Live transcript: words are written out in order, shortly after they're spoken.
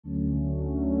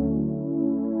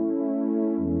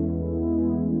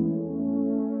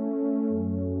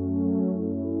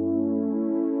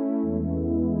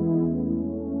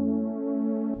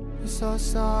so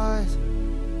stars,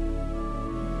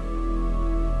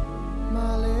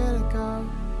 my little girl.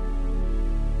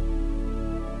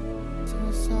 So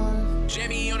stars.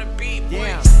 Jimmy on the beat,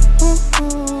 yeah.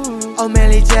 Oh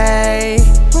Mary J,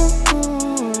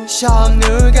 ชอบห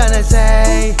นูกันนะเจ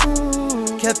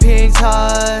แค่เพียงเธอ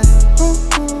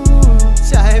ใ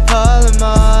จพลไ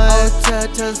ม้เธ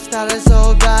อ started so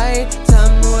bright ท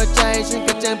ำหัวใจฉันก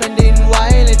ระเจิงแผ่นดินไหว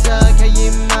เลยเธอแค่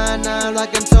ยิ้มมาน่ารัก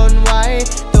กันทนไว้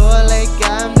ตัวเล็กแ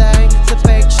ก้มแดงสเป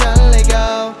คฉันเลย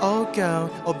girl oh girl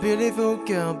oh beautiful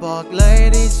girl บอกเลย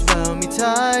this world มีเธ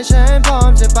อฉันพร้อ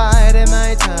มจะไปได้ไหม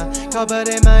เธอขอเบอร์ไ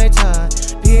ด้ไหมเธอ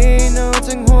พี่หนู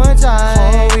จึงหัวใจโค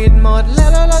วิดหมดแล้ว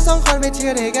เราสองคนไปเที่ย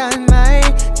วด้วยกันไหม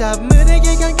จับมือได้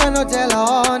กี่กันกันเราจะรอ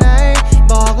ไหน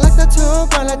บอกรักเธอทุก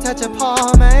วันแล้วเธอจะพอ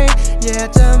ไหมอย่า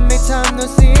จะไม่ทำหนู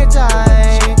เสียใจ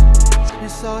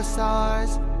You're so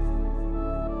stars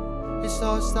You're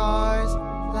so stars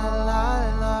La la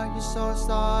la You're so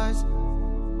stars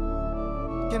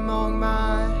แค่มองมา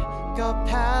ก็แ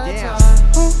พ้แล้วเธอ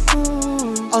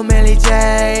Oh Mary J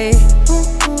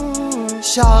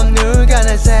ชอบหนูกัน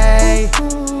นะเจ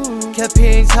แค่เพี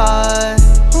ยงเธอ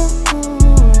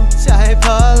ใจพ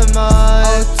ลไม้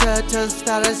เธอ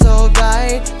started so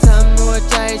bright ทำหัว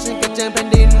ใจฉันกระเจิงแผ่น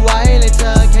ดินไหวเลยเธ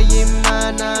อแค่ยิ้มมา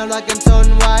น่ารักกันทน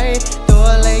ไว้ตัว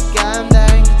เล็กแก้มแด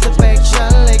งสเปคฉั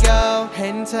นเลย girl เห็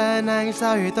นเธอนั่งเศร้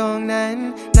าอยู่ตรงนั้น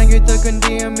นั่งอยู่ตัวคนเ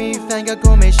ดียวมีแฟนก็ค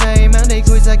งไม่ใช่มั้งได้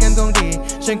คุยสักกันคงดี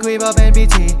ฉันคุยบอกเป็นพิ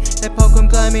ธีแต่พอความ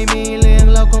ใกล้ไม่มีเรื่อง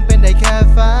เราคงเป็นได้แค่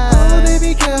ฝัน Oh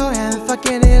baby girl I'm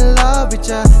fucking in love with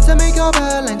you ถ้าไม่ขอเบอ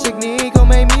ร์หลังจากนี้คง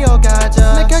ไม่มีโอกาสเจอ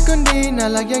และแค่คนดีน่า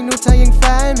รักอย่างหนูเธอยังแฟ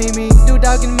นไม่มีดูด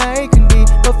าวกันไหมคนดี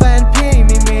ก็แฟนพี่ไ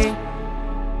ม่มี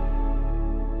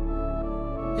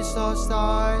You're so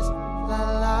stars La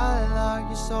la la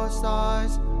You're so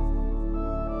stars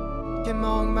แค่ม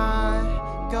องมา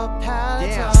ก็แพ้แล้ว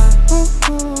เธอ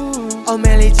Oh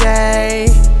Mary J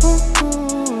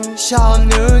ชอบห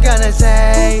นูกันนะเจ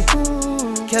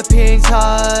แค่เพียงเธอ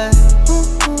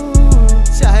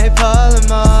ใจพล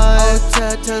ไม้เธ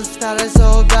อ started so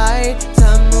bright ท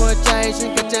ำหัวใจฉัน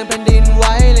กระเจิงแผ่นดินไหว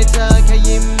เลยเธอแค่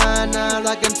ยิ้มมาน่า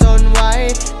รักกันทนไว้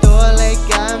ตัวเล็กแ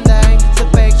ก้มแดงส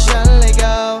เปคฉันเลย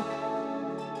girl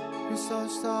You're so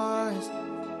stars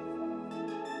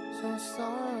So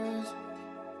stars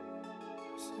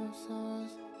So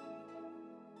stars